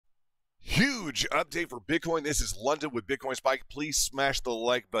Huge update for Bitcoin. This is London with Bitcoin Spike. Please smash the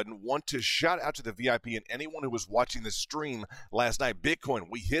like button. Want to shout out to the VIP and anyone who was watching the stream last night. Bitcoin,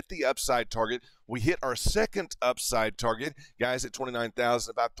 we hit the upside target. We hit our second upside target, guys, at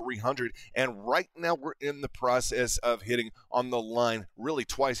 29,000, about 300. And right now we're in the process of hitting on the line, really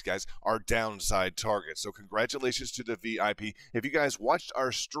twice, guys, our downside target. So congratulations to the VIP. If you guys watched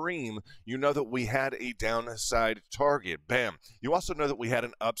our stream, you know that we had a downside target. Bam. You also know that we had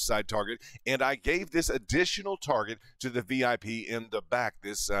an upside target. And I gave this additional target to the VIP in the back.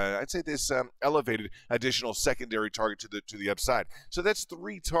 This, I'd say this elevated additional secondary target to the upside. So that's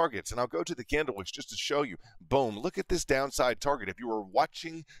 3 targets. And I'll go to the candle wicks just to show you. Boom. Look at this downside target. If you were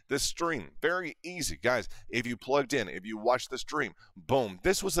watching the stream, very easy, guys. If you plugged in, if you watched the stream, boom.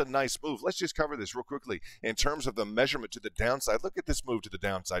 This was a nice move. Let's just cover this real quickly. In terms of the measurement to the downside, look at this move to the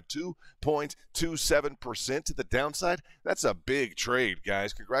downside. 2.27% to the downside. That's a big trade,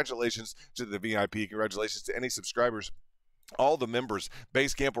 guys. Congratulations to the VIP. Congratulations to any subscribers. All the members,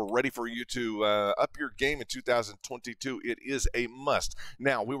 Basecamp, are ready for you to up your game in 2022. It is a must.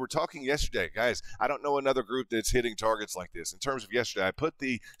 Now, we were talking yesterday, guys. I don't know another group that's hitting targets like this. In terms of yesterday, I put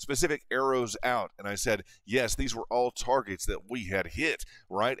the specific arrows out, and I said, yes, these were all targets that we had hit,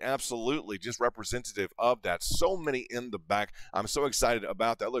 right? Absolutely, just representative of that. So many in the back. I'm so excited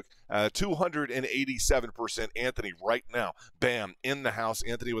about that. Look, 287% Anthony right now. Bam, in the house.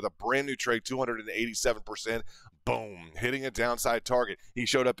 Anthony with a brand new trade, 287%. Boom, hitting a downside target. He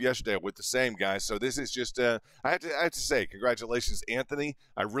showed up yesterday with the same, guys. So this is just, I have to say, congratulations, Anthony.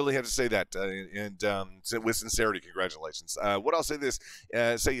 I really have to say that, with sincerity, congratulations. What I'll say is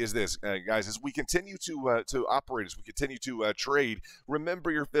this, guys, as we continue to operate, as we continue to trade,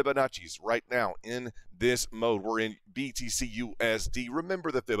 remember your Fibonacci's right now in this mode. We're in BTC USD.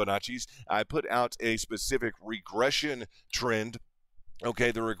 Remember the Fibonacci's. I put out a specific regression trend.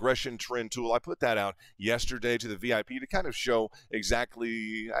 Okay, the regression trend tool, I put that out yesterday to the VIP to kind of show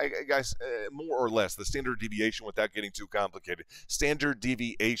exactly, guys, more or less, the standard deviation without getting too complicated. Standard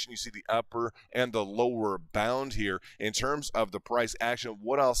deviation, you see the upper and the lower bound here. In terms of the price action,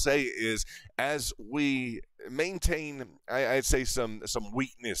 what I'll say is as we maintain, I'd say, some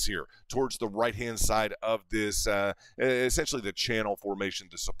weakness here towards the right-hand side of this, essentially the channel formation,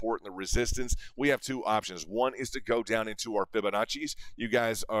 the support and the resistance, we have 2 options. One is to go down into our Fibonacci's. You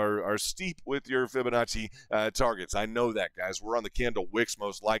guys are steep with your Fibonacci targets. I know that, guys. We're on the candle wicks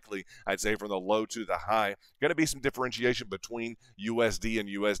most likely, I'd say, from the low to the high. Going to be some differentiation between USD and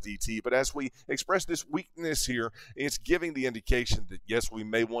USDT. But as we express this weakness here, it's giving the indication that, yes, we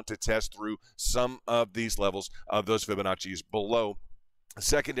may want to test through some of these levels of those Fibonacci's below. A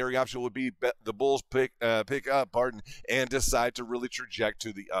secondary option would be the bulls pick up, and decide to really traject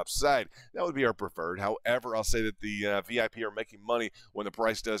to the upside. That would be our preferred. However, I'll say that the VIP are making money when the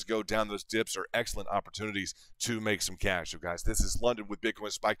price does go down. Those dips are excellent opportunities to make some cash. So, guys, this is London with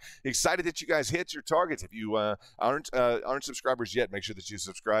Bitcoin Spike. Excited that you guys hit your targets. If you aren't subscribers yet, make sure that you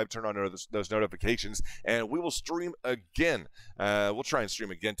subscribe, turn on those notifications, and we will stream again. We'll try and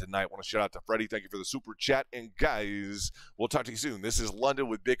stream again tonight. Want to shout out to Freddie. Thank you for the super chat. And, guys, we'll talk to you soon. This is London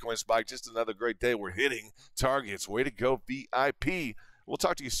with Bitcoin Spike. Just another great day. We're hitting targets. Way to go, VIP. We'll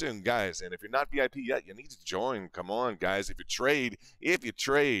talk to you soon, guys. And if you're not VIP yet, you need to join. Come on, guys. If you trade,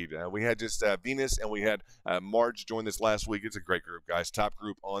 we had just Venus and we had Marge join this last week. It's a great group, guys. Top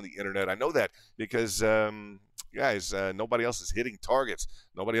group on the internet. I know that because guys, nobody else is hitting targets.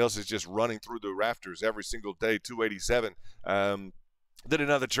 Nobody else is just running through the rafters every single day. 287. Did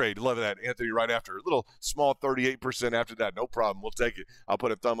another trade. Love that. Anthony right after. A little small 38% after that. No problem. We'll take it. I'll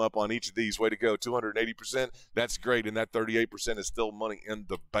put a thumb up on each of these. Way to go. 280%. That's great. And that 38% is still money in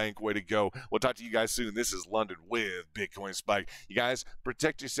the bank. Way to go. We'll talk to you guys soon. This is London with Bitcoin Spike. You guys,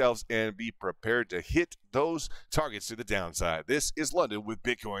 protect yourselves and be prepared to hit those targets to the downside. This is London with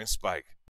Bitcoin Spike.